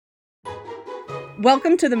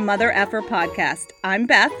Welcome to the Mother Effer podcast. I'm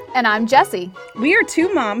Beth. And I'm Jessie. We are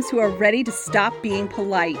two moms who are ready to stop being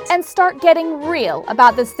polite and start getting real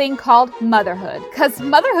about this thing called motherhood. Because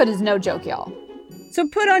motherhood is no joke, y'all. So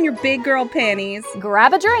put on your big girl panties,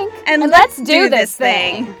 grab a drink, and let's do this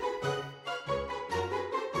thing.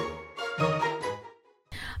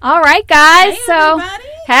 All right, guys. Hey, everybody.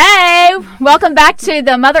 Hey, welcome back to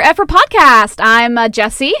the Mother Effer podcast. I'm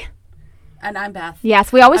Jessie. And I'm Beth.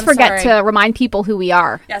 Yes, we always forget to remind people who we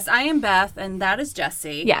are. Yes, I am Beth, and that is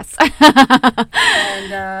Jessie. Yes.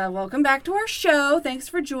 And welcome back to our show. Thanks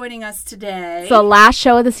for joining us today. It's the last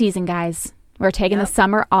show of the season, guys. We're taking the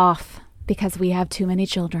summer off because we have too many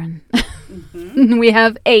children. Mm-hmm. We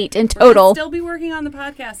have 8 in total. We'll still be working on the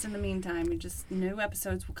podcast in the meantime. Just new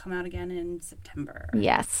episodes will come out again in September.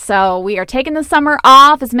 Yes. So we are taking the summer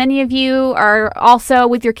off. As many of you are also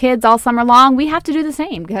with your kids all summer long, we have to do the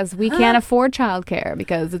same because we can't afford childcare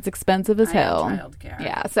because it's expensive as hell. Childcare.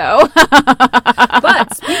 Yeah. So.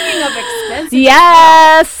 But speaking of expensive.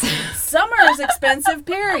 Yes. Summer is expensive,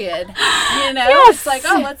 period. You know, It's like,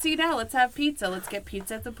 oh, let's eat out. Let's have pizza. Let's get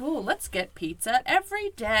pizza at the pool. Let's get pizza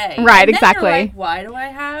every day. Right, and exactly. You're like, why do I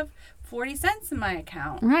have 40 cents in my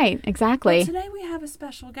account? Right, exactly. Well, today we have a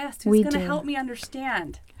special guest who's going to help me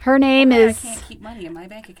understand. Her name is... I can't keep money in my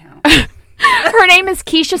bank account. Her name is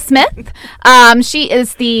Keisha Smith. She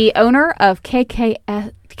is the owner of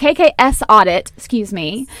KKS Audit, excuse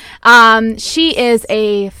me. She is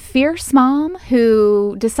a fierce mom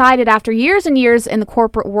who decided after years and years in the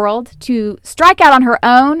corporate world to strike out on her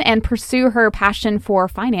own and pursue her passion for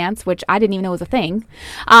finance, which I didn't even know was a thing.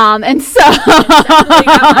 And so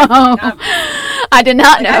I did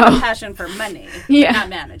not know. I have a passion for money, not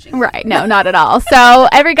managing. Right. No, not at all. So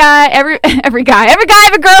every girl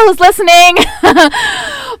who's listening,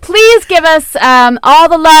 please give us all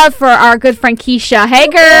the love for our good friend Keisha. Hey,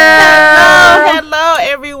 girl. Hello,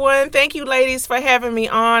 everyone. Thank you, ladies, for having me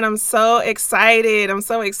on. I'm so excited. It's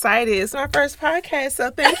my first podcast, so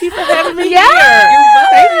thank you for having me here.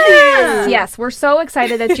 Thank you. Yes, we're so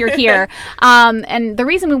excited that you're here. And the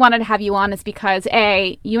reason we wanted to have you on is because,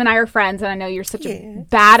 A, you and I are friends, and I know you're such a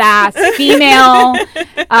badass female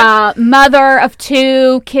mother of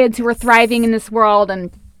 2 kids who are thriving in this world, and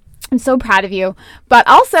I'm so proud of you. But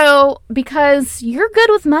also because you're good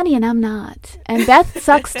with money and I'm not. And Beth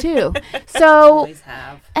sucks too. So, always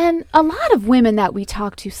have. And a lot of women that we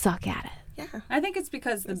talk to suck at it. Yeah. I think it's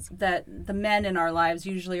because that the men in our lives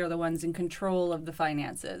usually are the ones in control of the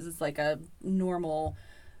finances. It's like a normal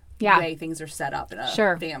way things are set up in a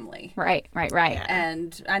family. Right.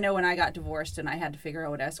 And I know when I got divorced and I had to figure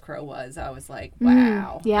out what escrow was, I was like,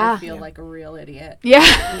 wow. I feel like a real idiot.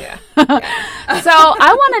 Yeah. So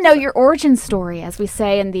I want to know your origin story, as we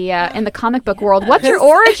say in the comic book world. What's your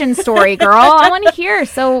origin story, girl? I want to hear.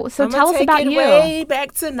 So tell us about you. Way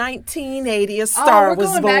back to 1980, a star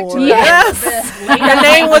was born. Back to Her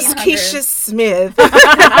name was Keisha Smith.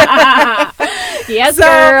 Yes,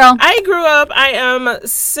 girl. I grew up.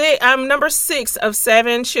 I'm number 6 of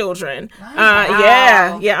 7 children.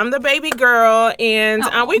 Wow. I'm the baby girl, and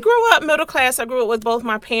we grew up middle class. I grew up with both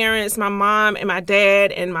my parents, my mom and my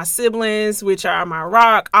dad, and my siblings, which are my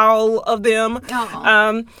rock, all of them.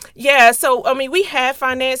 So I mean, we had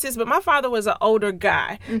finances, but my father was an older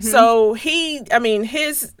guy, so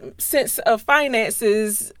his sense of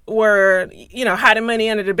finances were, hiding money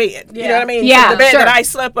under the bed. You know what I mean? Yeah, so the bed that I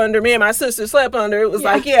slept under, me and my sister slept under, it was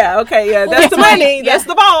that's the money, that's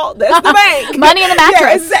the ball, that's the bank. Money in the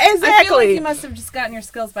mattress. Exactly. I feel like you must have just gotten your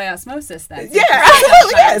skills by osmosis then.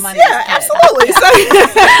 Absolutely. So,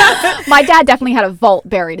 my dad definitely had a vault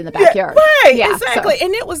buried in the backyard. Exactly. So.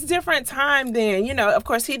 And it was different time then. Of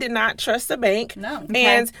course, he did not trust the bank. No.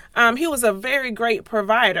 And he was a very great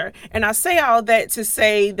provider. And I say all that to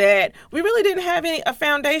say that we really didn't have a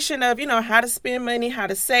foundation of, how to spend money, how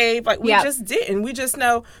to save. Like, we just didn't. We just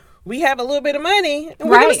know we have a little bit of money and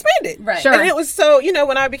we're going to spend it. Right. Sure. And it was so,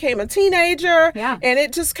 when I became a teenager, and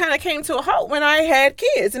it just kind of came to a halt when I had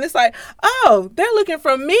kids. And it's like, they're looking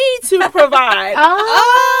for me to provide.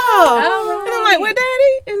 Right. And I'm like, what,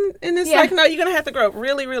 Daddy? And it's like, no, you're going to have to grow up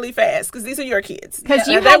really, really fast because these are your kids. Because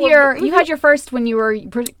you had your first when you were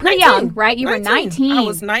pretty young, right? You 19. Were 19. I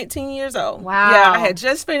was 19 years old. Wow. Yeah, I had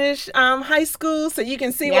just finished high school, so you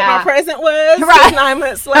can see what my present was. Right. 9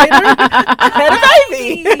 months later, I had a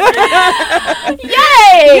baby.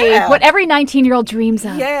 Yay! Yeah. What every 19-year-old dreams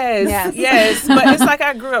of. Yes. But it's like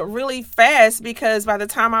I grew up really fast because by the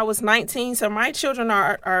time I was 19, so my children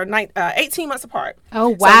are 18 months apart. Oh,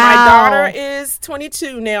 wow. So my daughter is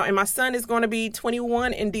 22 now, and my son is going to be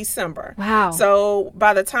 21 in December. Wow. So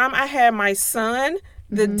by the time I had my son,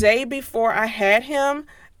 the day before I had him,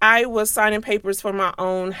 I was signing papers for my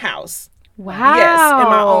own house. Wow. Yes, in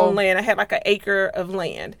my own land. I had like an acre of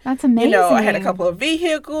land. That's amazing. You know, I had a couple of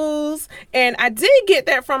vehicles, and I did get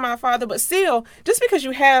that from my father, but still, just because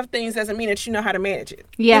you have things doesn't mean that you know how to manage it.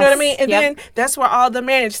 Yes. You know what I mean? And then that's where all the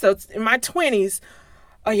manage. So in my 20s,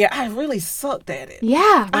 oh, yeah, I really sucked at it. Yeah,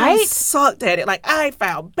 right? I sucked at it. Like, I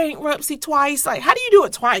filed bankruptcy twice. Like, how do you do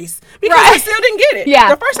it twice? Because I still didn't get it.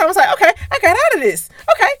 Yeah. The first time I was like, okay, I got out of this.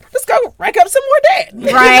 Okay, let's go rack up some more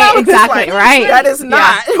debt. Right, You know? exactly, Like, right. That is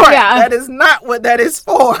not, that is not what that is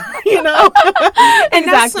for, you know? And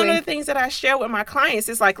that's some of the things that I share with my clients.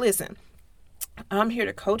 It's like, listen, I'm here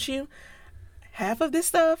to coach you. Half of this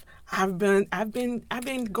stuff, I've been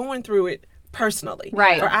going through it personally,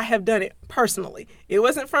 right? Or I have done it personally. It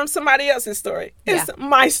wasn't from somebody else's story. It's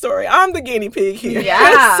my story. I'm the guinea pig here.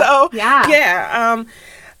 Yeah. So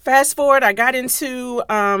fast forward, I got into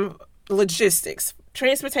logistics,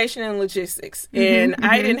 transportation and logistics, and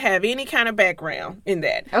I didn't have any kind of background in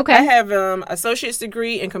that. Okay. I have associate's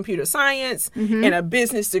degree in computer science and a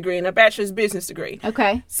business degree and a bachelor's business degree.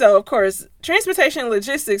 Okay. So of course, transportation and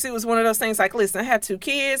logistics, it was one of those things like, listen, I have 2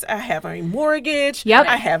 kids, I have a mortgage,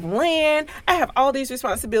 I have land, I have all these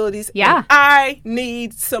responsibilities. Yeah. And I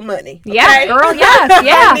need some money. Okay? Yeah, girl, yes,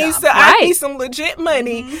 yeah. I need some legit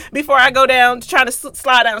money before I go down trying to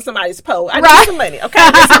slide down somebody's pole. I need some money, okay?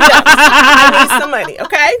 I need some money,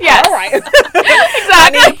 okay? Yes. All right. Exactly. I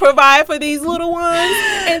need to provide for these little ones.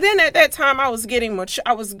 And then at that time, I was getting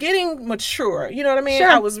mature. You know what I mean? Sure.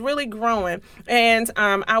 I was really growing. And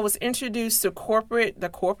I was introduced to the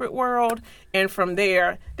corporate world, and from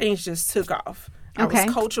there things just took off. I was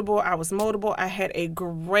coachable, I was moldable, I had a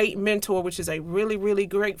great mentor, which is a really, really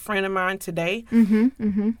great friend of mine today.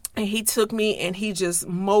 And he took me and he just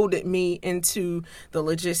molded me into the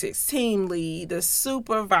logistics team lead, the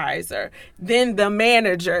supervisor, then the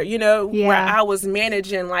manager, where I was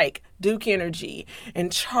managing like Duke Energy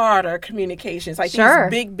and Charter Communications, like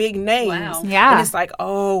these big names. Wow. Yeah. And it's like,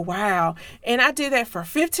 oh, wow. And I did that for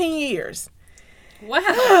 15 years.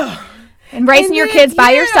 Wow. And raising your kids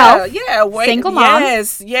by yourself. Yeah. Single mom.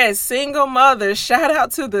 Yes. Single mothers. Shout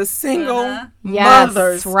out to the single Yes,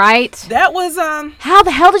 mothers. right. That was, how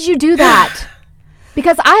the hell did you do that?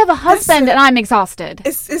 Because I have a husband and I'm exhausted.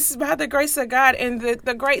 It's by the grace of God. And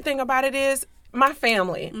the great thing about it is my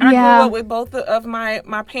family. I grew up with both of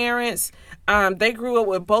my parents. They grew up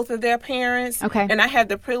with both of their parents. Okay. And I had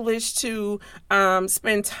the privilege to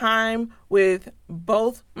spend time with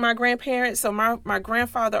both my grandparents. So my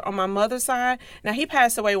grandfather on my mother's side, now he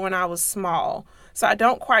passed away when I was small, so I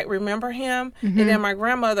don't quite remember him. And then my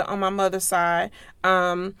grandmother on my mother's side,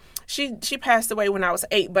 she passed away when I was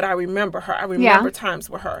 8, but I remember her. I remember times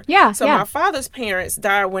with her. Yeah. So my father's parents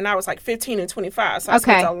died when I was like 15 and 25. So I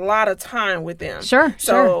spent a lot of time with them. Sure.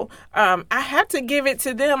 So I have to give it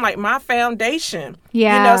to them, like my foundation.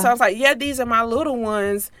 Yeah. So I was like, these are my little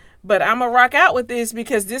ones. But I'm going to rock out with this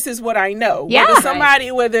because this is what I know. Yeah.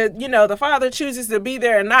 Whether the father chooses to be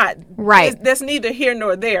there or not. Right. That's neither here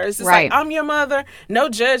nor there. It's just like, I'm your mother. No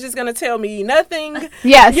judge is going to tell me nothing.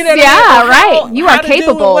 Yes. You know what I mean? You are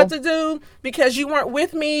capable. What to do because you weren't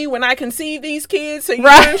with me when I conceived these kids. So you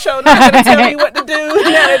weren't sure not going to tell me what to do.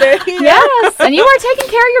 Yes. And you are taking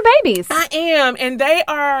care of your babies. I am. And they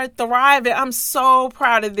are thriving. I'm so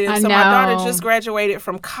proud of them. So my daughter just graduated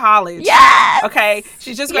from college. Yes. Okay.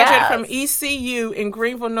 She just graduated from ECU in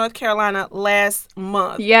Greenville, North Carolina last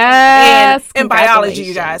month. Yes. And in biology,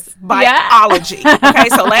 you guys. Biology. Okay,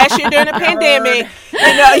 so last year during the pandemic,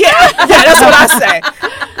 that's what I say.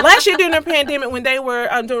 Last year during the pandemic when they were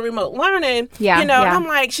doing remote learning, I'm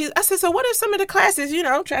like, I said, so what are some of the classes,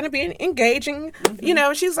 trying to be engaging,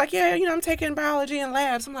 she's like, I'm taking biology and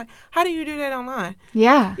labs. I'm like, how do you do that online?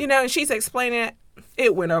 Yeah. And she's explaining it.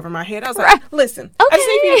 It went over my head. I was like, listen, I just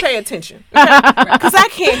need you to pay attention. Because I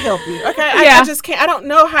can't help you. Okay. I just can't. I don't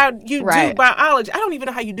know how you do biology. I don't even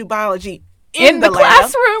know how you do biology in the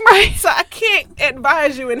classroom, right? So I can't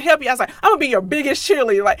advise you and help you. I was like, I'm going to be your biggest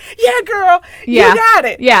cheerleader. Like, girl, you got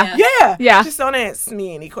it. Yeah. Just don't ask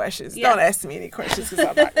me any questions. Don't ask me any questions because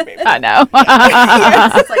I'm not the baby. I know.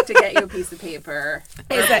 It's like to get you a piece of paper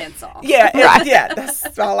or a pencil.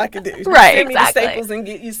 That's all I can do. Right, Send me the Staples and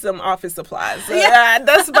get you some office supplies. So,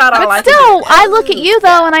 that's about all I can do. Still, I look at you,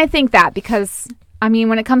 though, and I think that because, I mean,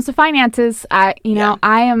 when it comes to finances, I'm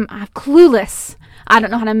clueless. I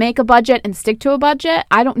don't know how to make a budget and stick to a budget.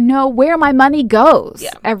 I don't know where my money goes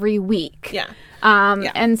every week. Yeah.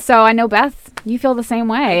 And so I know, Beth, you feel the same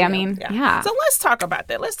way. I mean, yeah. So let's talk about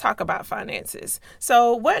that. Let's talk about finances.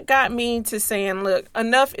 So what got me to saying, look,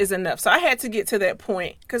 enough is enough. So I had to get to that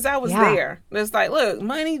point because I was there. It's like, look,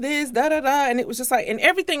 money, this, da-da-da. And it was just like, and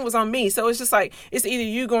everything was on me. So it's just like, it's either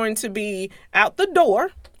you going to be out the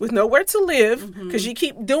door with nowhere to live because you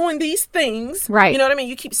keep doing these things. Right. You know what I mean?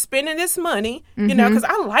 You keep spending this money, you know, because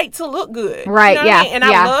I like to look good. Right, you know what I mean? And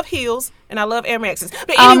I love heels and I love Air Maxes.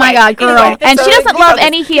 But anyway, oh my God, girl. And so, she doesn't love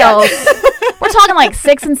any heels. We're talking like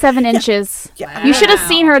 6 and 7 inches. Yeah. You should have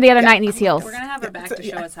seen her the other night in these heels. We're going to have her back to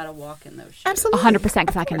show us how to walk in those shoes. Absolutely. 100%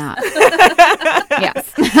 because I cannot. Yes.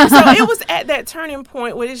 So it was at that turning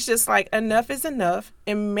point where it's just like enough is enough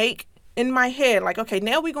and make in my head, like, okay,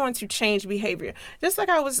 now we're going to change behavior. Just like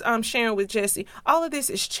I was sharing with Jesse, all of this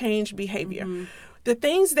is change behavior. The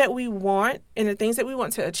things that we want and the things that we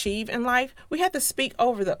want to achieve in life, we have to speak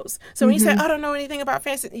over those. So when you say, I don't know anything about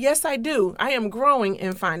finances, yes, I do. I am growing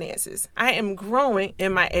in finances. I am growing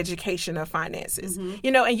in my education of finances.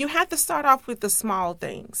 You know, and you have to start off with the small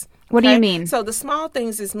things. What do you mean? So the small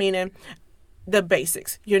things is meaning the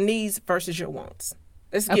basics, your needs versus your wants.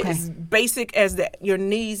 Let's get as basic as that, your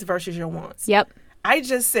needs versus your wants. Yep. I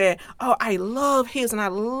just said, oh, I love heels and I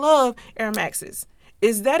love Air Maxes.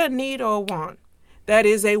 Is that a need or a want? That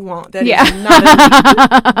is a want. That is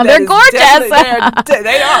not a need. They're gorgeous.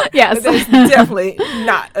 They are. Yes. But that's definitely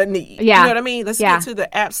not a need. Yeah. You know what I mean? Let's get to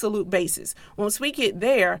the absolute basis. Once we get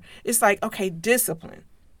there, it's like, okay, discipline.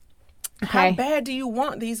 Okay. How bad do you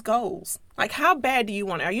want these goals? Like, how bad do you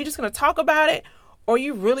want it? Are you just going to talk about it? Or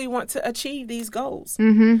you really want to achieve these goals.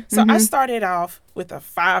 So I started off with a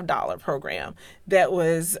 $5 program that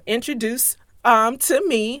was introduced to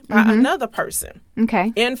me by another person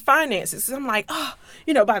in finances. So I'm like, oh,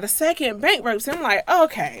 you know, by the second bankruptcy, I'm like,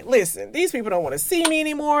 okay, listen, these people don't want to see me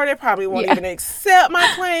anymore. They probably won't even accept my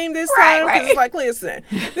claim this time. Because it's like, listen,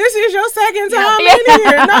 this is your second time in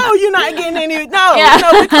here. No, you're not getting any. No,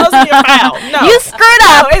 we're closing your file. No. You screwed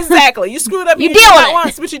up. No, exactly. You screwed up. You did deal with it it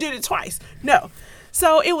once, but you did it twice. No.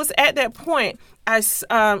 So it was at that point I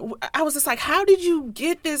was just like, how did you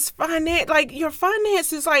get this finance? Like, your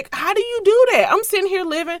finances, like, how do you do that? I'm sitting here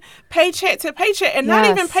living paycheck to paycheck and not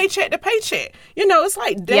even paycheck to paycheck. You know, it's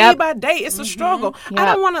like day by day, it's a struggle. I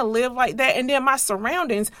don't want to live like that. And then my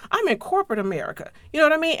surroundings, I'm in corporate America. You know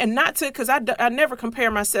what I mean? And not to, because I never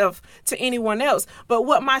compare myself to anyone else. But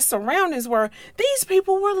what my surroundings were, these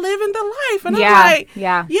people were living the life. And I'm like,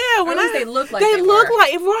 when they look like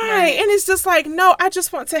right. And it's just like, no, I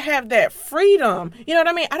just want to have that freedom. You know what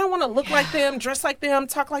I mean? I don't want to look like them, dress like them,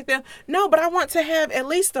 talk like them. No, but I want to have at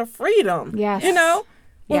least the freedom. Yes. You know?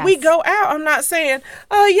 When we go out, I'm not saying,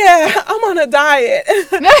 oh, yeah, I'm on a diet.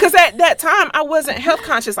 Because at that time, I wasn't health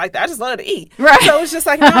conscious like that. I just love to eat. Right. So it's just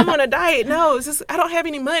like, no, I'm on a diet. No, it's just, I don't have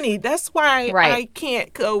any money. That's why I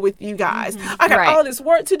can't go with you guys. I got all this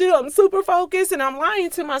work to do. I'm super focused and I'm lying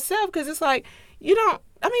to myself because it's like, you don't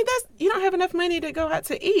have enough money to go out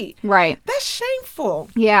to eat. Right. That's shameful.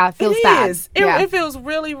 Yeah, it feels bad. It feels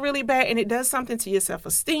really, really bad. And it does something to your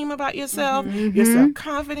self-esteem about yourself, your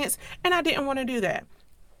self-confidence. And I didn't want to do that.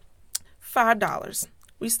 $5.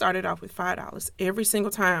 We started off with $5 every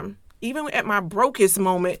single time. Even at my brokest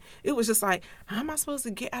moment, it was just like, how am I supposed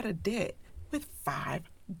to get out of debt with $5?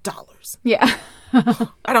 Yeah.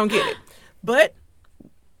 I don't get it. But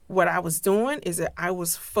what I was doing is that I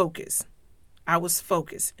was focused.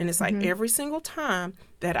 And it's like every single time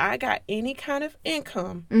that I got any kind of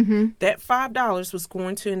income, that $5 was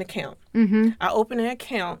going to an account. I opened an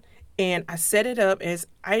account and I set it up as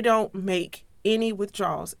I don't make any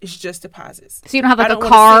withdrawals. It's just deposits. So you don't have like a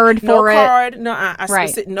card for it? No card. No, I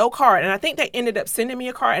said no card. And I think they ended up sending me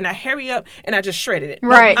a card and I hurry up and I just shredded it.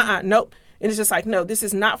 Right. Nope. And it's just like, no, this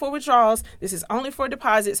is not for withdrawals. This is only for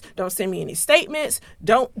deposits. Don't send me any statements.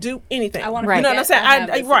 Don't do anything. I want to, you know what I'm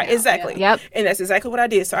saying? Right, exactly. Yep. And that's exactly what I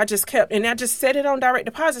did. So I just set it on direct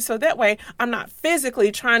deposit. So that way I'm not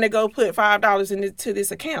physically trying to go put $5 into this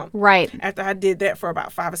account. Right. After I did that for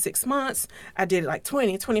about 5 or 6 months, I did like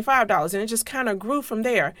 $20, $25. And it just kind of grew from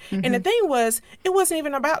there. And the thing was, it wasn't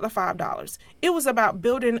even about the $5. It was about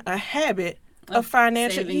building a habit of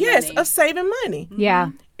financial, of saving money. Yeah.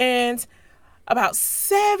 And about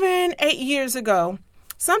 7-8 years ago,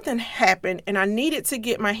 something happened and I needed to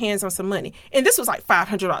get my hands on some money. And this was like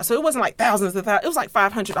 $500. So it wasn't like thousands of thousands. It was like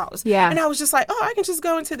 $500. Yeah. And I was just like, oh, I can just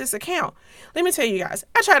go into this account. Let me tell you guys,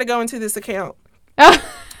 I tried to go into this account.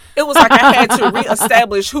 It was like I had to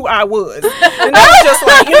reestablish who I was. And I was just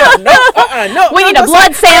like, no. We need a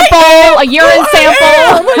blood sample, a urine sample.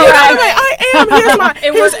 I bam,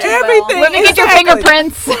 here's everything. Let me get your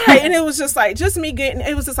fingerprints. Right. And it was just like,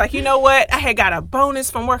 it was just like, you know what? I had got a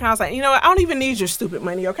bonus from work, and I was like, you know what? I don't even need your stupid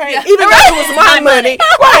money, okay? Yeah. Even though it was my money.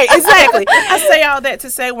 Right, exactly. I say all that to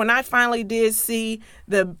say, when I finally did see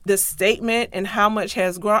the statement and how much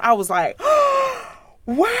has grown, I was like,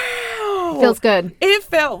 wow. Feels good. It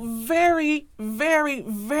felt very, very,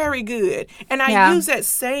 very good. And I use that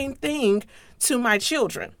same thing to my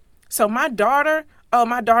children. So my daughter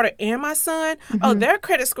and my son, their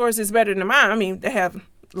credit scores is better than mine. I mean, they have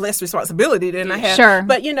less responsibility than I have. Sure.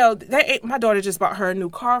 But, my daughter just bought her a new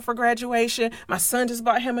car for graduation. My son just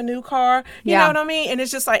bought him a new car. You know what I mean? And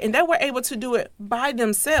it's just like, and they were able to do it by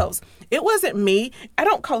themselves. It wasn't me. I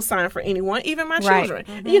don't co-sign for anyone, even my children.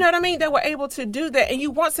 Mm-hmm. You know what I mean? They were able to do that. And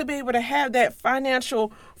you want to be able to have that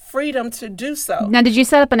financial freedom to do so. Now, did you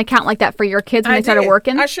set up an account like that for your kids when they started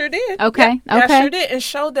working? I sure did. Okay. Yeah, I sure did. And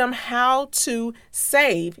show them how to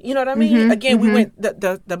save. You know what I mean? Mm-hmm. Again, we went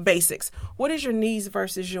the basics. What is your needs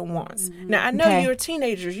versus your wants? Mm-hmm. Now, I know you're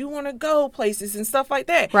teenagers. You want to go places and stuff like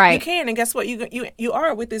that. Right. You can. And guess what? You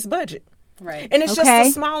are with this budget. Right. And it's just the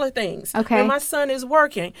smaller things. Okay. When my son is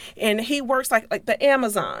working and he works like the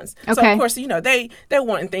Amazons. Okay. So of course, they're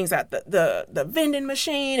wanting things at the vending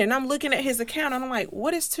machine, and I'm looking at his account and I'm like,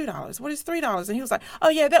 what is $2? What is $3? And he was like, oh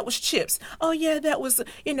yeah, that was chips. Oh yeah, that was,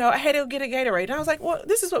 I had to get a Gatorade. And I was like, well,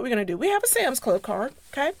 this is what we're gonna do. We have a Sam's Club card,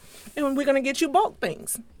 okay? And we're gonna get you bulk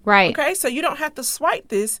things. Right. Okay, so you don't have to swipe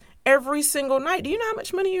this every single night. Do you know how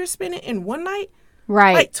much money you're spending in one night?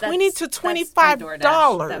 Right. Like $20 to $25.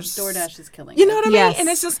 DoorDash is killing you know what I mean? Yes. And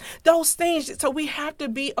it's just those things. So we have to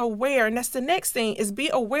be aware. And that's the next thing, is be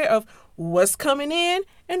aware of what's coming in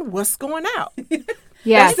and what's going out.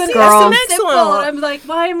 Yes, that's girl. the next one. I'm like,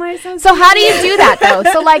 why am I so how do you do that though?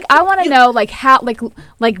 So I want to know how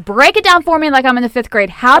break it down for me like I'm in the 5th grade.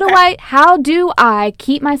 How do I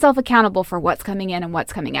keep myself accountable for what's coming in and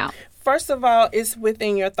what's coming out? First of all, it's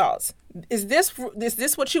within your thoughts. Is this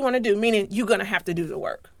what you want to do? Meaning you're going to have to do the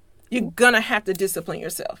work. You're going to have to discipline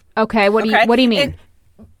yourself. Okay. What do you mean?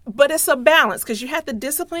 But it's a balance, because you have to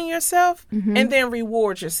discipline yourself and then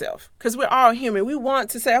reward yourself, because we're all human. We want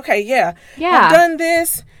to say, okay, I've done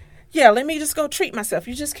this. Yeah, let me just go treat myself.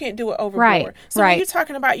 You just can't do it overboard. Right. So when you're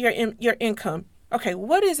talking about your income, okay,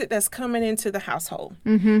 what is it that's coming into the household?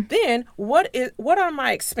 Mm-hmm. Then what are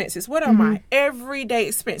my expenses? What are my everyday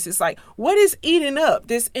expenses? Like, what is eating up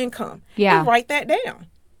this income? Yeah. And write that down.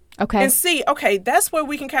 Okay. And see, okay, that's where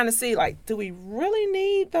we can kind of see, like, do we really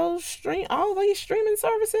need all these streaming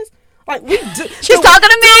services? Like, we do. She's talking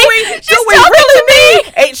to me. Do we really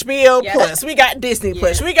need HBO Plus? We got Disney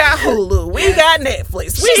Plus. We got Hulu. We got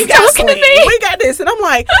Netflix. We got Sling. We got this. And I'm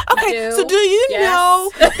like, okay, so do you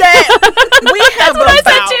know that we have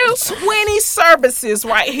about 20 services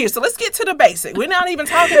right here? So let's get to the basic. We're not even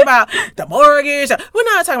talking about the mortgage.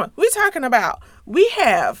 We're talking about we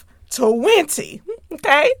have 20,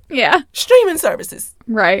 okay? Yeah. Streaming services.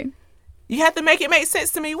 Right. You have to make it make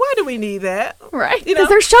sense to me. Why do we need that? Right. Because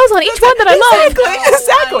there's shows on each one that I love.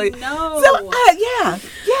 Exactly. No. So,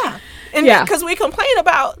 And because we complain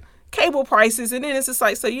about cable prices, and then it's just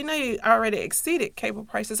like, so you already exceeded cable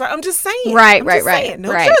prices. I'm just saying. Right.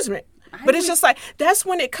 No judgment. But it's just like, that's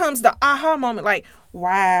when it comes the aha moment, like,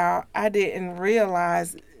 wow, I didn't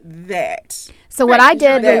realize that. So what I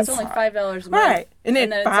did was... It's only $5 a month. Right. And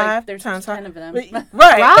then it's 5 like, there's times 10 of them.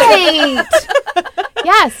 Right.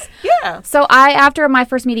 Yes. Yeah. So after my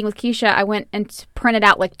first meeting with Keisha, I went and printed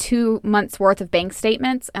out 2 months worth of bank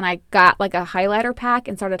statements, and I got a highlighter pack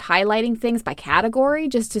and started highlighting things by category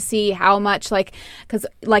just to see how much, because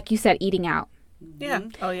like you said, eating out. Yeah.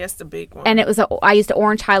 Oh, yes, the big one. And it was I used an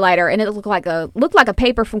orange highlighter, and it looked like a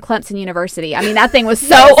paper from Clemson University. I mean, that thing was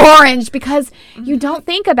so orange, because you don't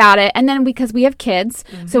think about it. And then because we have kids,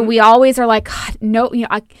 so we always are like, God, no,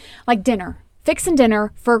 like dinner, fixing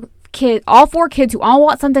dinner for all 4 kids who all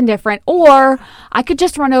want something different, or I could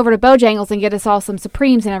just run over to Bojangles and get us all some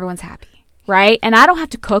Supremes and everyone's happy, right? And I don't have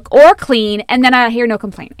to cook or clean, and then I hear no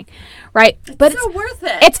complaining, right? But it's so worth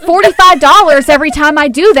it. It's $45 every time I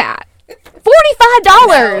do that.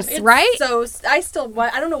 $45, right? So I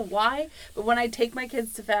don't know why, but when I take my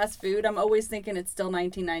kids to fast food, I'm always thinking it's still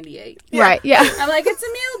 $19.98. Yeah. Right, yeah. I'm like, it's a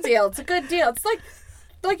meal deal. It's a good deal. It's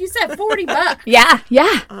like you said, $40. Yeah.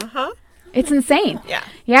 Uh-huh. It's insane. Yeah.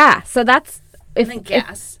 Yeah. So that's... And then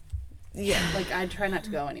gas. I try not to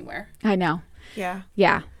go anywhere. I know. Yeah.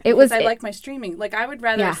 Yeah. I like my streaming. Like, I would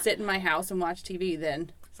rather sit in my house and watch TV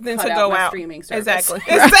than to cut go out streaming service. Exactly.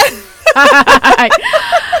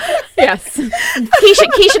 Yes.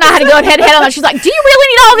 Keisha and I had to go head on that. She's like, do you really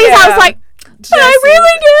need all these? I was like, I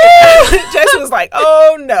really Jason was like,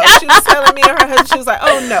 oh no. She was telling me and her husband, she was like,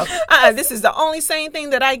 oh no, this is the only sane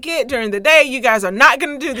thing that I get during the day. You guys are not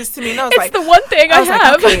going to do this to me. And I was it's the one thing I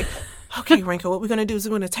have. Like, okay, Rinka, what we're going to do is we're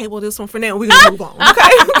going to table this one for now. We're going to move on, okay?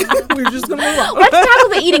 We're just going to move on. Let's tackle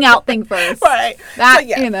the eating out thing first. Right. That,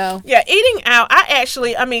 so, Yeah, eating out,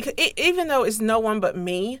 I mean, even though it's no one but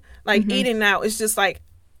me, like, eating out is just like,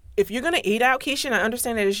 if you're going to eat out, Keisha, and I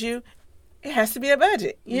understand that it's you, it has to be a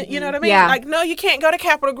budget. You know what I mean? Yeah. Like, no, you can't go to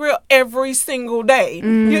Capital Grill every single day.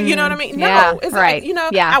 You know what I mean? No. Yeah, It's right.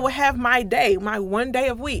 like, I will have my day, my one day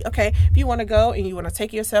of week. Okay, if you want to go and you want to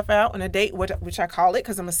take yourself out on a date, which I call it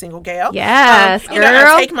because I'm a single gal. Yes, girl.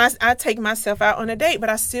 I take myself out on a date, but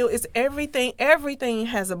it's everything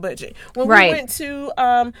has a budget. When we went to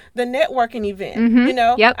the networking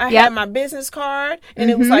event, I had my business card, and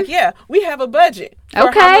it was like, we have a budget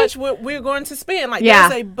for how much we're going to spend. Like,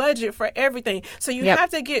 there's a budget for everything. So you have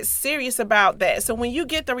to get serious about that. So when you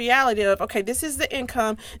get the reality of, okay, this is the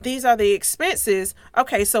income, these are the expenses.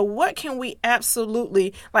 Okay, so what can we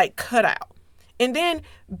absolutely like cut out? And then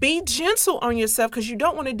be gentle on yourself because you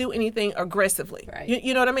don't want to do anything aggressively. Right.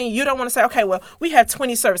 You know what I mean? You don't want to say, okay, well, we have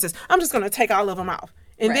 20 services. I'm just going to take all of them off.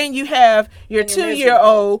 And then you have your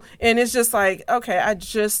 2-year-old, and it's just like, okay, I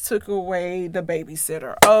just took away the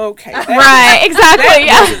babysitter. Okay. Right, exactly.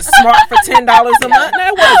 That wasn't smart for $10 a month.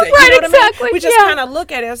 That wasn't. Right, you know what exactly. I mean? We just kind of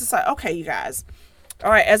look at it. It's just like, okay, you guys.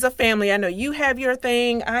 All right, as a family, I know you have your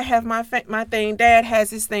thing. I have my thing. Dad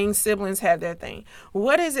has his thing. Siblings have their thing.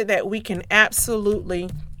 What is it that we can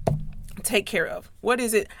absolutely take care of? What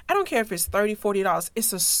is it? I don't care if it's $30, $40.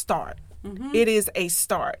 It's a start. It is a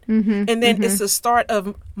start. And then it's a start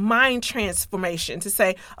of mind transformation to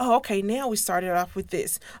say, oh, okay, now we started off with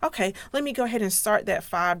this. Okay, let me go ahead and start that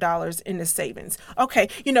 $5 in the savings. Okay,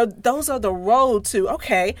 those are the road to,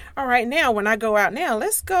 okay, all right, now when I go out now,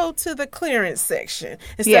 let's go to the clearance section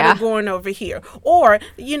instead of going over here. Or,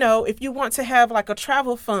 if you want to have like a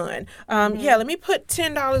travel fund, let me put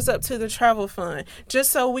 $10 up to the travel fund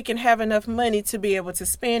just so we can have enough money to be able to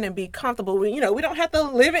spend and be comfortable. We don't have to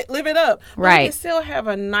live it up. Right. You can still have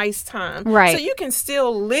a nice time. Right. So you can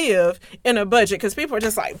still live in a budget because people are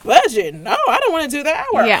just like, budget? No, I don't want to do that.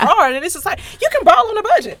 I work hard. And it's just like, you can ball on a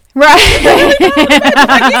budget. Right. You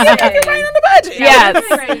can bring on the budget. Yeah.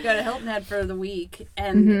 I'm ready to go to Hilton Head for the week,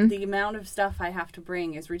 and the amount of stuff I have to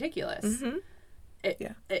bring is ridiculous.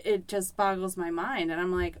 It just boggles my mind. And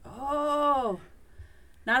I'm like, oh...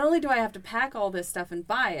 Not only do I have to pack all this stuff and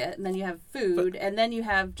buy it, and then you have food, and then you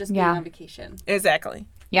have just being on vacation. Exactly.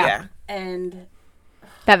 Yeah. And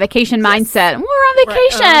that vacation mindset. We're on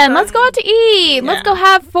vacation. Right. Let's go out to eat. Let's go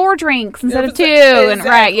have 4 drinks instead of 2. Exactly. And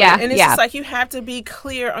right, And it's just like you have to be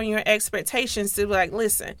clear on your expectations to be like,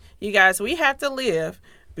 listen, you guys, we have to live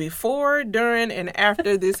before, during, and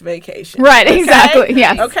after this vacation. Right, exactly.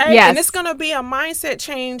 Yes. Okay? Yes. And it's going to be a mindset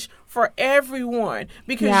change for everyone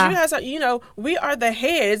because you guys are, we are the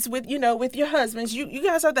heads with your husbands. You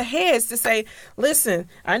guys are the heads to say, listen,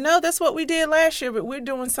 I know that's what we did last year, but we're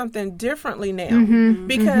doing something differently now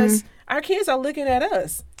because our kids are looking at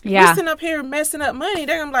us. Yeah. We're sitting up here messing up money.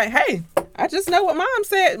 They're gonna be like, hey, I just know what mom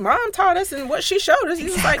said. Mom taught us and what she showed us.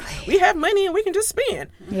 It's like, we have money and we can just spend.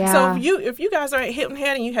 Yeah. So if you guys are at Hilton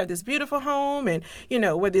Head and you have this beautiful home and,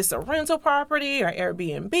 whether it's a rental property or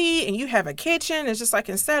Airbnb and you have a kitchen, it's just like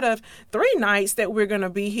instead of 3 nights that we're going to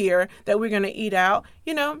be here, that we're going to eat out,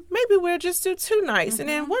 maybe we'll just do 2 nights. And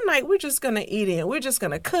then one night we're just going to eat in. We're just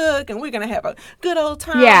going to cook and we're going to have a good old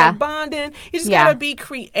time of bonding. You just got to be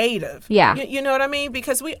creative. Yeah. You know what I mean?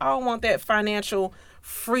 Because we all want that financial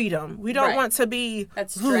freedom. We don't want to be that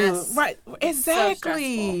stress. Right.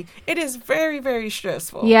 Exactly. So it is very, very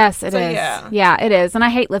stressful. Yes, it is. Yeah, it is. And I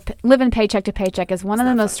hate living paycheck to paycheck is one of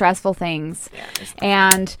the most stressful things. Yeah,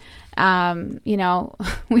 and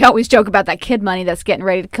we always joke about that kid money that's getting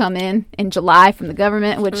ready to come in July from the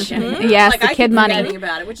government, which yes, the kid money. I keep forgetting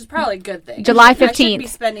about it, which is probably a good thing. July 15th. I should be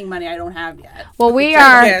spending money I don't have yet. Well, we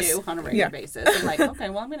are do on a regular basis. I'm like, okay,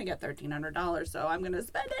 well, I'm going to get $1,300, so I'm going to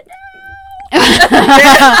spend it now.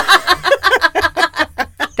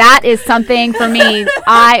 That is something for me.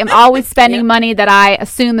 I am always spending money that I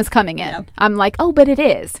assume is coming in. I'm like, oh, but it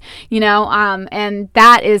is, and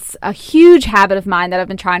that is a huge habit of mine that I've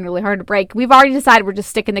been trying really hard to break. We've already decided we're just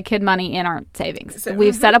sticking the kid money in our savings. So,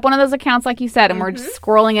 we've set up one of those accounts, like you said, and we're just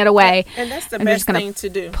squirreling it away. And that's the best thing to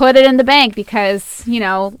do. Put it in the bank because,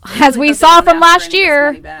 as we saw from last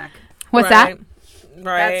year. What's that?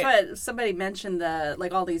 Right. That's what somebody mentioned,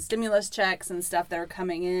 all these stimulus checks and stuff that are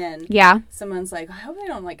coming in. Yeah. Someone's like, I hope they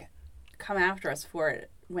don't come after us for it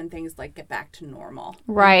when things like get back to normal.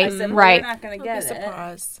 Right. I said, well, right. we're not going to get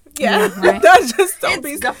surprised. Yeah. Right.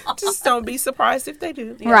 just don't be surprised if they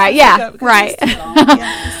do. Right. Yeah. Right.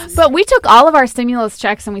 Yes. But we took all of our stimulus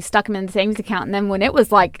checks and we stuck them in the savings account. And then when it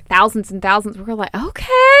was like thousands and thousands, we were like,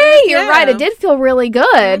 okay, you're right. It did feel really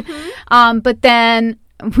good. But then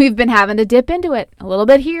we've been having to dip into it a little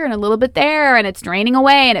bit here and a little bit there, and it's draining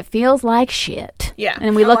away, and it feels like shit. Yeah.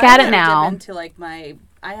 And we look at it now. Dip into like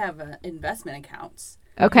I have investment accounts.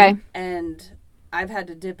 Okay. And I've had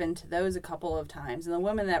to dip into those a couple of times. And the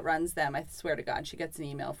woman that runs them, I swear to God, she gets an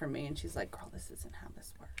email from me and she's like, girl, this isn't how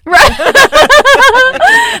this works. Right.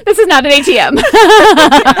 This is not an ATM.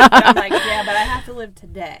 I'm like, yeah, but I have to live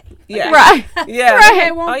today. Yeah. Right. Yeah. Right.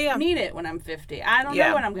 I won't need it when I'm 50. I don't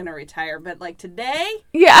know when I'm going to retire, but like today,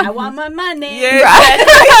 yeah, I want my money. Yeah. Right.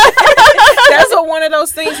 That's one of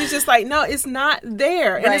those things. It's just like, no, it's not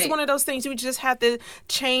there. And it's Right. one of those things we just have to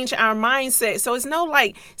change our mindset. So it's no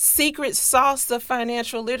like secret sauce of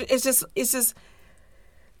financial literacy. It's just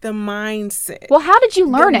the mindset. Well, how did you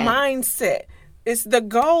learn the it? Mindset. It's the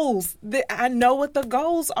goals. I know what the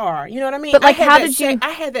goals are. You know what I mean? But like, how I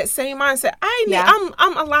had that same mindset.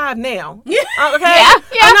 I'm alive now. Yeah. Okay. Yeah,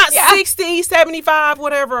 I'm not yeah. 60, 75,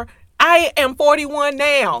 whatever. I am 41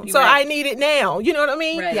 now, so Right. I need it now. You know what I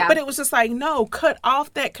mean? Right. Yeah. But it was just like, no, cut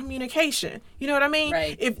off that communication. You know what I mean?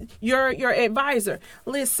 Right. If your advisor,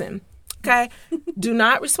 listen, okay, do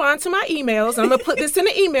not respond to my emails. I'm gonna put this in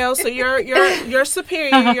the email so your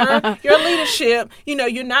superior, your leadership,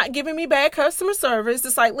 you're not giving me bad customer service.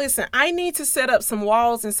 It's like, listen, I need to set up some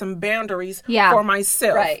walls and some boundaries for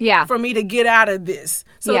myself, Right. Yeah. for me to get out of this.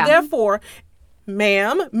 So therefore,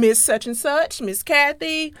 ma'am, Miss such and such, Miss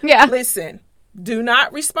Kathy, listen, do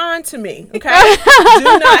not respond to me, okay? Do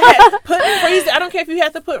not put freezes. I don't care if you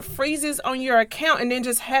have to put freezes on your account and then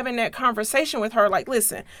just having that conversation with her like,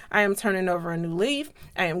 listen, I am turning over a new leaf.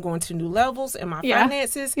 I am going to new levels in my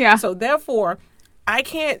finances. Yeah. So therefore, I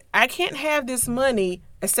can't have this money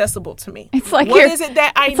accessible to me. It's like what is it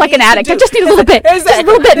that I It's like need an addict. to I do? just need a little bit. Exactly. Just a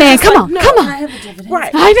little bit, man. It's Come like, on. no. Come on. I have a dividend.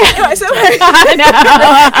 Right. I know. So, I know.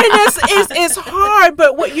 and it's hard,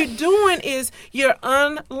 but what you're doing is you're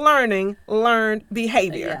unlearning learned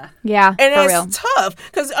behavior. Yeah, And for that's real. tough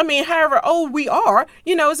because, however old we are,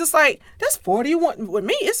 it's just like, that's 41. With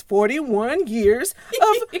me, it's 41 years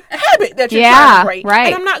of habit that you're trying to break. Right.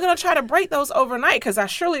 And I'm not going to try to break those overnight because I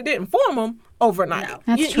surely didn't form them overnight. No.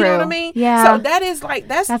 That's You know what I true. mean? Yeah. So that is like,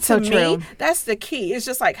 that's to so me, true. that's the key. It's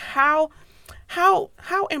just like, how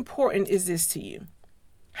important is this to you?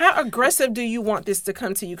 How aggressive do you want this to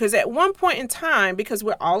come to you? Because at one point in time, because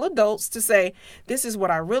we're all adults, to say, this is what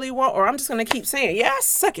I really want, or I'm just going to keep saying, yeah, I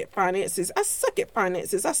suck at finances. I suck at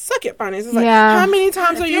finances. I suck at finances. Like, how many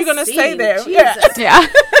times are you going to say that? Jesus. Yeah.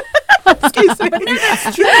 Excuse me.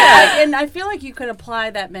 That's true. And I feel like you could apply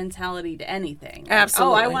that mentality to anything. Like,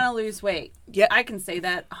 Absolutely. Oh, I want to lose weight. Yeah. I can say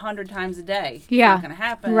that 100 times a day. Yeah. It's not going to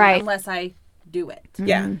happen Right. unless I do it.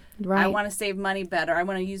 Yeah. Right. I want to save money better. I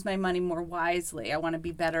want to use my money more wisely. I want to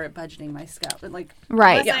be better at budgeting my stuff. But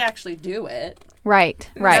Right. unless I actually do it, Right.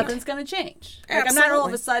 nothing's going to change. Like, I'm not all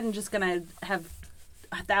of Absolutely. a sudden just going to have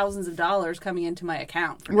thousands of dollars coming into my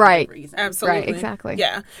account for Right. no reason. Absolutely. Right, exactly.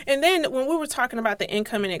 Yeah. And then when we were talking about the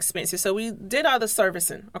income and expenses, so we did all the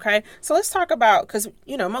servicing, okay? So let's talk about, because,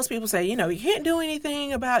 most people say, you can't do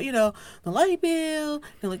anything about, the light bill,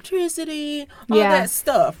 electricity, all that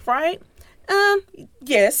stuff, right?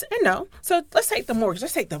 Yes and no. So let's take the mortgage.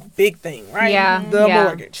 Let's take the big thing, right? Yeah, The yeah.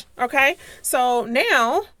 mortgage, okay? So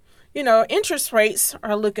now, interest rates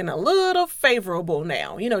are looking a little favorable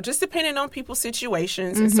now, just depending on people's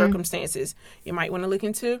situations and circumstances. You might want to look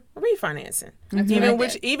into refinancing.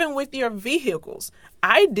 Even with your vehicles.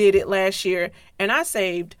 I did it last year and I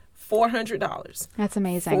saved $400. That's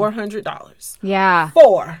amazing. $400. Yeah.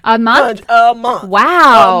 A month? A month.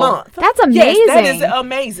 Wow. A month. That's amazing. Yes, that is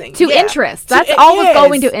amazing. To Yeah. interest. That's To- all was yes.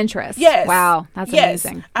 going to interest. Yes. Wow. That's Yes.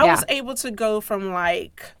 amazing. I Yeah. was able to go from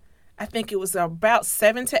I think it was about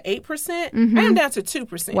 7 to 8%. I am down to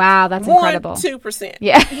 2%. Wow, that's 1, incredible. 2%.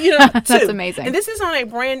 Yeah. That's That's amazing. And this is on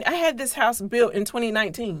I had this house built in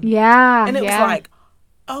 2019. Yeah. And it yeah. was like,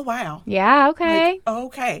 oh, wow. Yeah, okay. Like,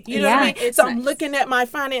 okay. You know what I Yeah. mean? So I'm looking at my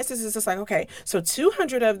finances. It's just like, okay, so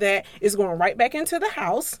 200 of that is going right back into the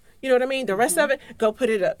house. You know what I mean? The rest of it, go put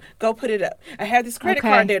it up. Go put it up. I have this credit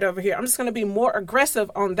card debt over here. I'm just going to be more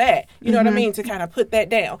aggressive on that. You know what I mean? To kind of put that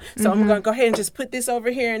down. So I'm going to go ahead and just put this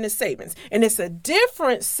over here in the savings. And it's a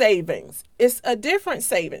different savings. It's a different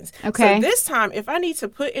savings. Okay. So this time, if I need to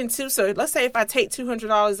put into, so let's say if I take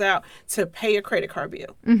 $200 out to pay a credit card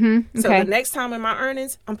bill. So Okay. the next time in my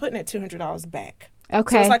earnings, I'm putting that $200 back.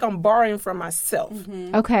 Okay. So it's like I'm borrowing from myself.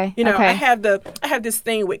 Okay. You know, okay. I have this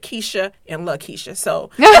thing with Keisha and LaKeisha. So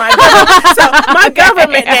my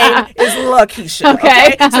government name is LaKeisha.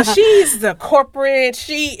 Okay. So she's the corporate.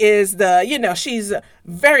 She is she's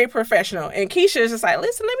very professional. And Keisha is just like,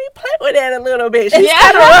 listen, let me play with that a little bit. She's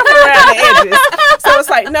kind of rough around the edges. So it's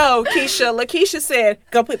like, no, Keisha. LaKeisha said,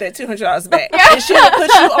 go put that $200 back. And she would put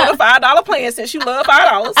you on a $5 plan since you love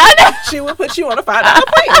 $5. She would put you on a $5 plan.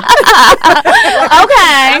 Okay.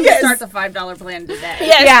 I'm going to start the $5 plan today.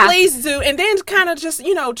 Yes, please do. And then kind of just,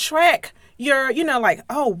 track your, like,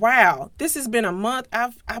 oh, wow, this has been a month.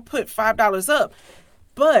 I put $5 up.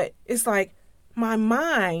 But it's like my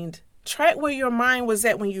mind, track where your mind was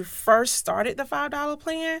at when you first started the $5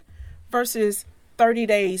 plan versus 30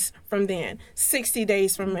 days from then, 60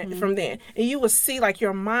 days from then. And you will see like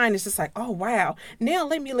your mind is just like, oh, wow. Now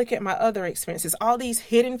let me look at my other expenses, all these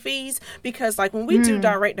hidden fees, because like when we do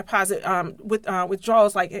direct deposit with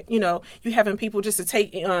withdrawals, like, you having people just to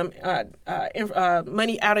take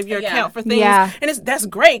money out of your account for things. Yeah. And that's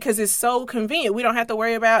great because it's so convenient. We don't have to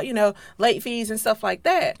worry about, late fees and stuff like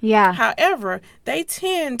that. Yeah. However, they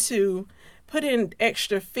tend to put in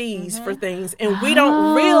extra fees for things, and we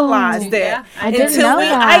don't realize that until we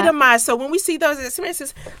itemize. So when we see those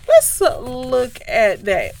expenses, let's look at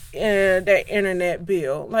that internet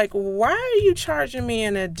bill. Like, why are you charging me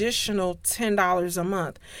an additional $10 a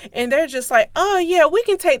month? And they're just like, oh yeah, we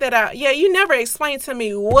can take that out. Yeah, you never explained to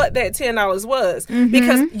me what that $10 was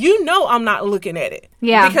because I'm not looking at it.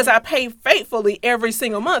 Yeah, because I pay faithfully every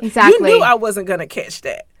single month. Exactly. You knew I wasn't gonna catch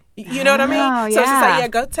that. You know what I mean? So it's just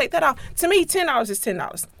like, go take that off. To me, $10 is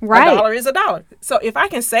 $10. Right. $1 is $1. So if I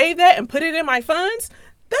can save that and put it in my funds,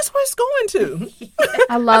 that's where it's going to.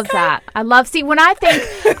 I love that. See, when I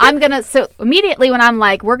think so immediately when I'm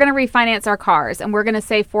like, we're going to refinance our cars and we're going to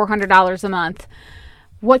save $400 a month,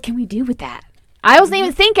 what can we do with that? I wasn't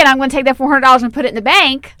even thinking I'm going to take that $400 and put it in the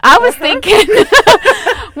bank. I was thinking,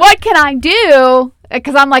 what can I do?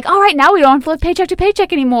 Because I'm like, all right, now we don't have to live paycheck to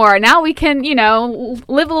paycheck anymore. Now we can, live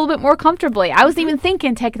a little bit more comfortably. I was even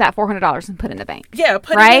thinking take that $400 and put it in the bank. Yeah,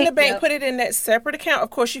 put it in the bank, put it in that separate account. Of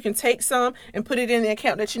course, you can take some and put it in the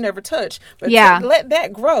account that you never touch. But let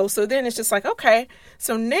that grow. So then it's just like, okay,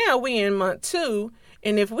 so now we in month 2,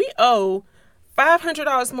 and if we owe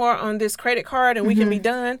 $500 more on this credit card and we can be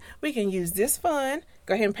done, we can use this fund,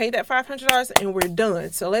 go ahead and pay that $500 and we're done.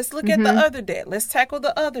 So let's look at the other debt. Let's tackle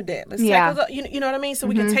the other debt. Let's tackle the, you know what I mean? So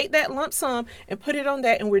we can take that lump sum and put it on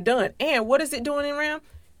that and we're done. And what is it doing in RAM?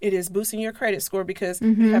 It is boosting your credit score because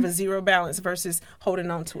you have a zero balance versus holding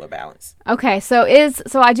on to a balance. Okay, so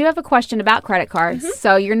I do have a question about credit cards.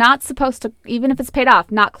 So you're not supposed to, even if it's paid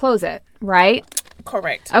off, not close it, right?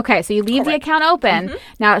 Correct. Okay, so you leave the account open.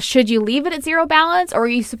 Now, should you leave it at zero balance, or are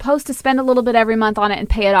you supposed to spend a little bit every month on it and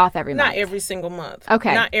pay it off every month? Not every single month.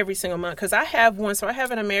 Okay. Not every single month, because I have one. So I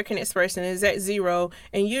have an American Express, and it's at zero,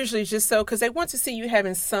 and usually just so, because they want to see you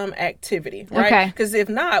having some activity, right? Okay. Because if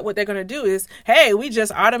not, what they're going to do is, hey, we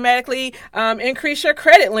just automatically increase your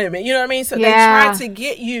credit limit. You know what I mean? So they try to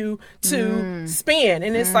get you to spend,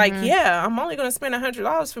 and it's like, I'm only going to spend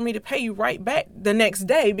 $100 for me to pay you right back the next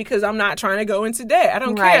day because I'm not trying to go into debt. I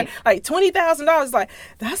don't care. Like $20,000, like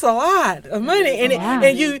that's a lot of money, and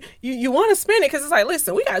you want to spend it because it's like,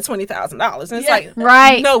 listen, we got $20,000, and it's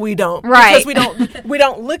like, no, we don't, because we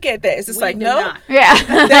don't look at that. It's just like, no,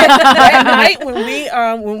 that night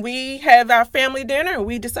when we have our family dinner and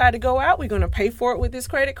we decide to go out, we're going to pay for it with this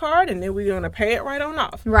credit card, and then we're going to pay it right on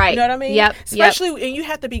off. Right. You know what I mean? Yep. Especially, and you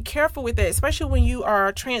have to be careful with that, especially when you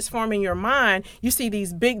are transforming your mind. You see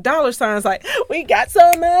these big dollar signs like, we got so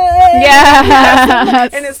much. Yeah.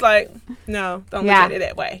 And it's like, no, don't look at it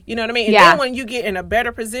that way. You know what I mean? And then when you get in a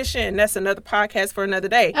better position, and that's another podcast for another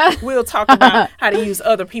day, we'll talk about how to use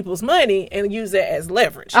other people's money and use it as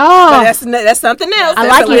leverage. Oh, but that's something else. I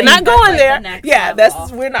like it. We're not going there.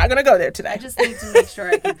 We're not going to go there today. I just need to make sure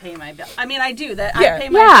I can pay my bill. I mean, I do that. I pay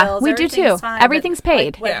my bills. We do too. Fine, everything's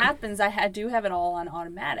paid. What happens? I do have it all on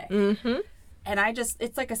automatic. Mm-hmm. And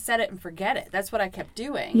it's like a set it and forget it. That's what I kept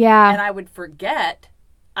doing. Yeah. And I would forget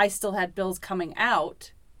I still had bills coming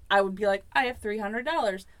out. I would be like, I have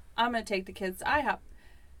 $300. I'm going to take the kids to IHOP.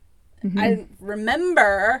 Mm-hmm. I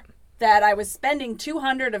remember that I was spending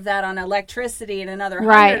 $200 of that on electricity and another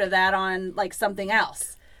 $100 of that on like something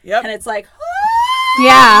else. Yep. And it's like,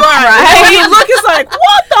 right. And you look, it's like,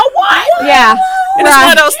 what the what? Yeah. And it's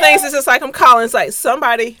one of those things, it's just like, I'm calling, it's like,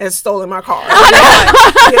 somebody has stolen my car.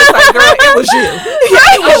 It's like, girl, it was you.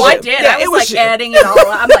 I did. I was like adding it all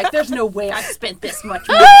up. I'm like, there's no way I spent this much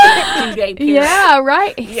money in 2 day period. Yeah,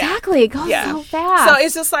 right. Exactly. It goes so fast. So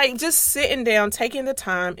it's just like, just sitting down, taking the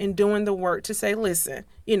time and doing the work to say, listen,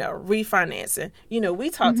 refinancing. We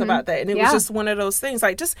talked about that, and it was just one of those things,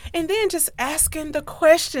 like and then just asking the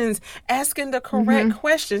questions, asking the correct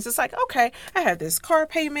questions. It's like, okay, I have this car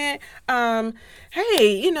payment.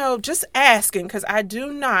 Hey, just asking, because I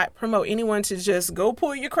do not promote anyone to just go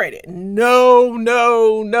pull your credit. No.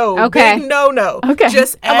 Okay. Big no. Okay.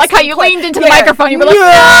 Just I like how you leaned into the microphone. You were no.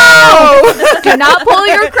 like, no, do not pull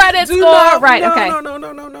your credit score. Right. No, Okay.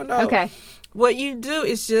 No. Okay. What you do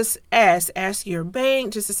is just ask your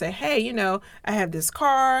bank just to say, hey, I have this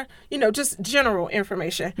car, just general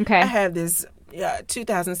information. Okay. I have this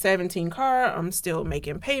 2017 car. I'm still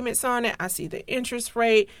making payments on it. I see the interest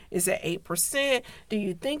rate is at 8%. Do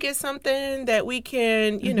you think it's something that we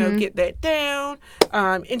can, get that down?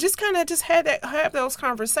 And just kind of just have those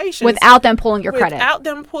conversations without them pulling your credit. Without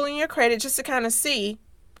them pulling your credit, just to kind of see,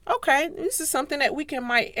 okay, this is something that we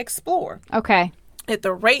might explore. Okay. If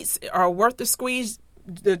the rates are worth the squeeze,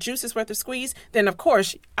 the juice is worth the squeeze, then of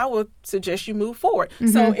course I would suggest you move forward.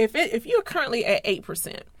 So if you're currently at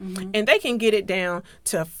 8% and they can get it down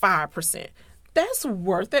to 5%, that's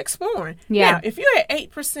worth exploring. Yeah. Now, if you're at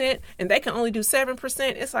 8% and they can only do 7%,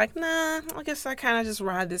 it's like, nah, I guess I kind of just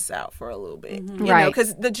ride this out for a little bit. You know,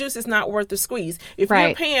 because the juice is not worth the squeeze. If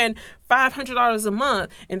you're paying $500 a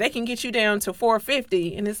month and they can get you down to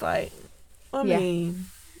 $450, and it's like, I mean,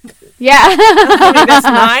 that's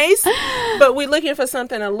nice, but we're looking for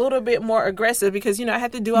something a little bit more aggressive, because I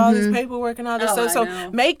have to do all this paperwork and all this stuff. So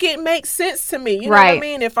make it make sense to me. You know what I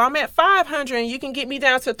mean? If I'm at 500 and you can get me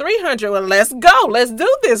down to 300, well, let's go. Let's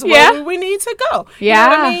do this. Where do we need to go? You know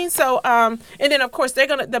what I mean? So, and then of course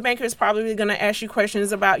the banker is probably gonna ask you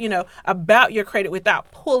questions about about your credit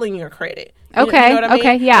without pulling your credit. Okay. You know what I mean?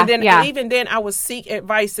 Okay. Yeah. And then even then, I would seek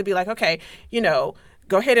advice to be like, okay,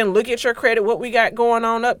 go ahead and look at your credit, what we got going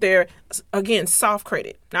on up there. Again, soft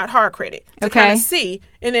credit, not hard credit. To kind of see.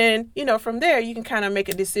 And then, from there, you can kind of make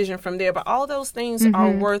a decision from there. But all those things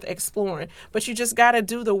are worth exploring. But you just got to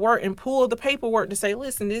do the work and pull the paperwork to say,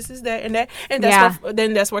 listen, this is that and that. And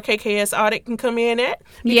that's where KKS Audit can come in at.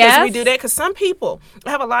 Because we do that. Because some people, I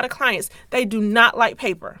have a lot of clients, they do not like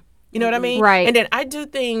paper. You know what I mean? Right. And then I do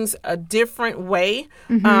things a different way.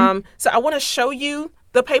 So I want to show you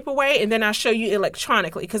the paper way, and then I'll show you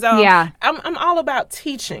electronically, because I'm all about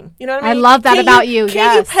teaching. You know what I mean? I love that about you.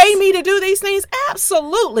 Can you pay me to do these things?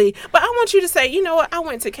 Absolutely. But I want you to say, you know what? I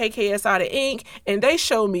went to KKS Audit Inc. and they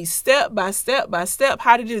showed me step by step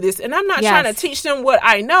how to do this. And I'm not trying to teach them what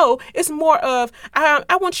I know. It's more of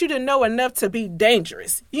I want you to know enough to be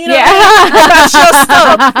dangerous. You know about your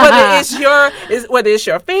stuff, whether it's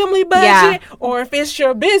your family budget or if it's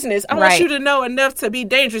your business. I want you to know enough to be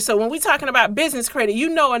dangerous. So when we're talking about business credit, you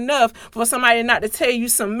know enough for somebody not to tell you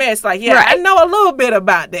some mess. Like, I know a little bit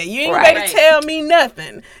about that. You ain't better tell me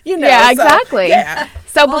nothing. Yeah, exactly. Yeah.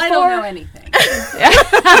 So I don't know anything.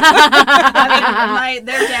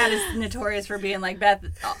 Their dad is notorious for being like, Beth,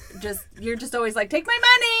 you're just always like, take my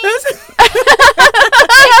money.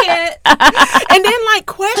 Take it. And then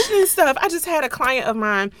questioning stuff. I just had a client of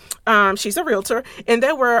mine. She's a realtor, and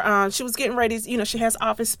she was getting ready. She has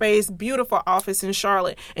office space, beautiful office in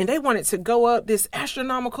Charlotte, and they wanted to go up this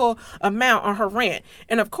astronomical amount on her rent.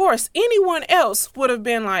 And of course, anyone else would have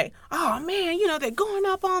been like, oh man, they're going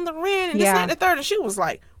up on the rent and this and the third. And she was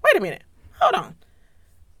like, wait a minute, hold on.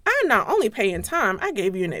 I'm not only paying time, I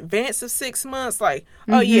gave you an advance of 6 months. Like,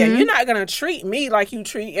 you're not going to treat me like you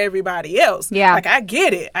treat everybody else. Yeah. Like, I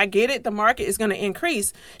get it. The market is going to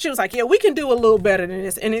increase. She was like, we can do a little better than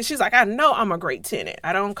this. And then she's like, I know I'm a great tenant.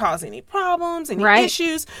 I don't cause any problems, any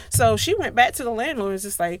issues. So she went back to the landlord and was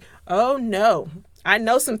just like, oh no. I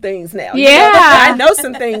know some things now. Yeah. I know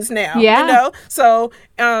some things now. Yeah. So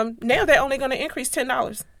now they're only going to increase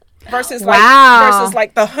 $10. Versus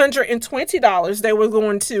like the $120 they were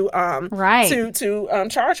going to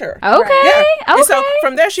charge her. Okay. Yeah. Okay. And so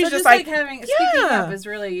from there she's just like speaking up is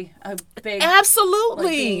really a big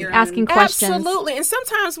absolutely asking questions. Absolutely. And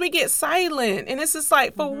sometimes we get silent and it's just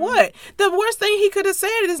like for what? The worst thing he could have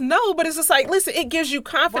said is no, but it's just like listen, it gives you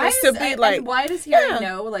confidence to be like why does he already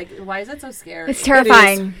know? Like why is that so scary? It's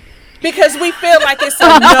terrifying. Because we feel like it's a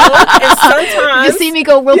no, and sometimes you see me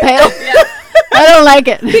go real pale. I don't like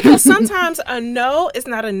it. Because sometimes a no is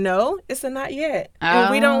not a no, it's a not yet. And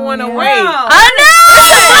we don't want to wait. I know!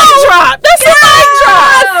 That's a mic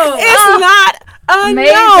drop. It's not a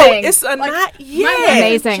no. It's a not yet.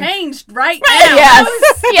 Amazing. Changed right now.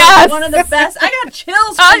 Yes. One of the best. I got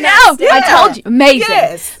chills from that. Yeah. I told you. Amazing.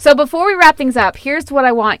 Yes. So before we wrap things up, here's what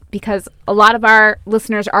I want, because a lot of our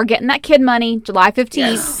listeners are getting that kid money July 15th.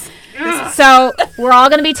 Yes. So we're all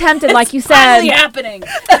going to be tempted, like you said. It's happening.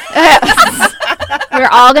 we're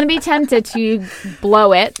all going to be tempted to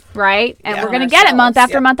blow it, right? And we're going to get it month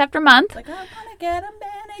after month after month. Like, I'm going to get a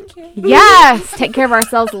manicure. Yes, take care of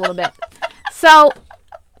ourselves a little bit. So,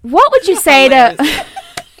 what would you say to...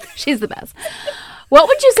 She's the best. What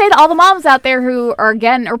would you say to all the moms out there who are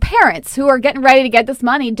or parents who are getting ready to get this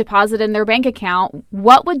money deposited in their bank account?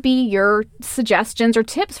 What would be your suggestions or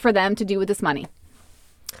tips for them to do with this money?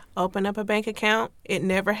 Open up a bank account. It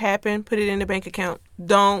never happened. Put it in the bank account.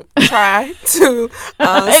 Don't try to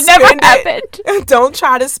it never happened. Don't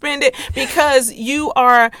try to spend it, because you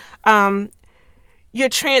are you're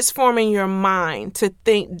transforming your mind to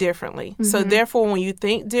think differently. Mm-hmm. So therefore, when you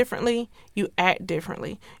think differently, you act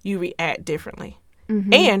differently. You react differently.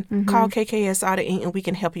 Mm-hmm. And call KKS Auto Inc. and we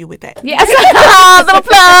can help you with that. Yes. Little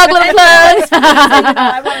plug.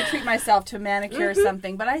 I want to treat myself to a manicure or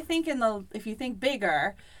something, but I think if you think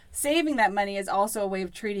bigger, saving that money is also a way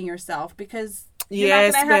of treating yourself, because you're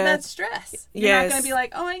not going to have that stress. You're not going to be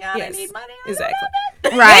like, oh my God, I need money. Exactly.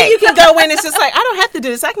 Right. Then you can go in. It's just like, I don't have to do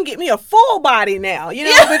this. I can get me a full body now. You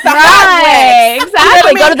know, with the right.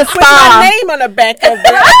 Exactly. Go to the spa. With my name on the back of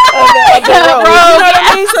the road. You know what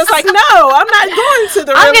I mean? So it's like, no, I'm not going to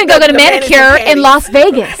the. I'm going to go get a manicure in Las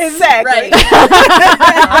Vegas. Exactly. Right.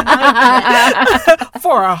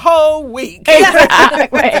 For a whole week.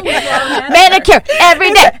 Exactly. Manicure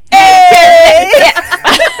every day.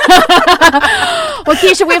 Well,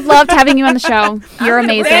 Keisha, we've loved having you on the show. You're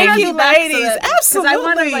amazing. Thank you, ladies. Absolutely. I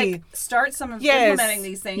want to start some of implementing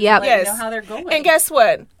these things. Yep. And know how they're going. And guess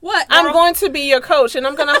what? What? I'm going to be your coach, and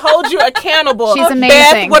I'm going to hold you accountable. She's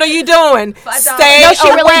amazing. Beth, what are you doing? Stay No, she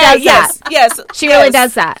away. really does that. Yes. She really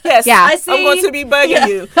does that. Yes. Yeah. I'm going to be bugging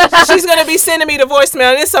you. She's going to be sending me the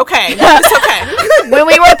voicemail, and it's okay. It's okay. When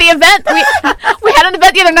we were at the event, we had an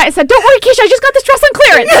event the other night. I said, "Don't worry, Keisha, I just got this dress on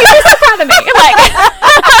clearance. She's so proud of me." Like,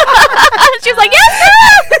 she's like, "Yes,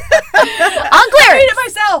 on clearance." I made it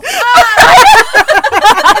myself.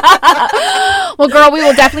 Well, girl, we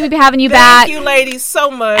will definitely be having you back. Thank you, ladies, so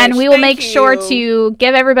much. And we will make sure to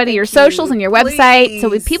give everybody your socials and your website so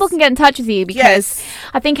people can get in touch with you, because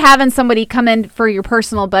I think having somebody come in for your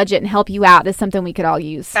personal budget and help you out is something we could all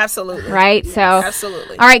use. Absolutely. Right? Yes. So,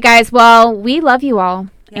 absolutely. All right, guys. Well, we love you all.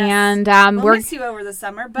 Yes. And we'll miss you over the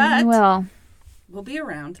summer, but we'll be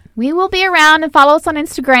around. We will be around, and follow us on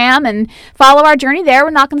Instagram and follow our journey there.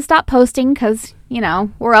 We're not going to stop posting because,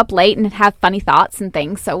 we're up late and have funny thoughts and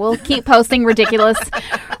things. So we'll keep posting ridiculous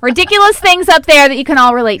things up there that you can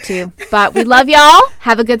all relate to. But we love y'all.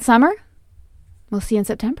 Have a good summer. We'll see you in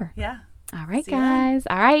September. Yeah. All right, guys.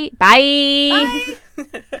 All right. Bye.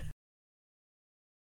 Bye.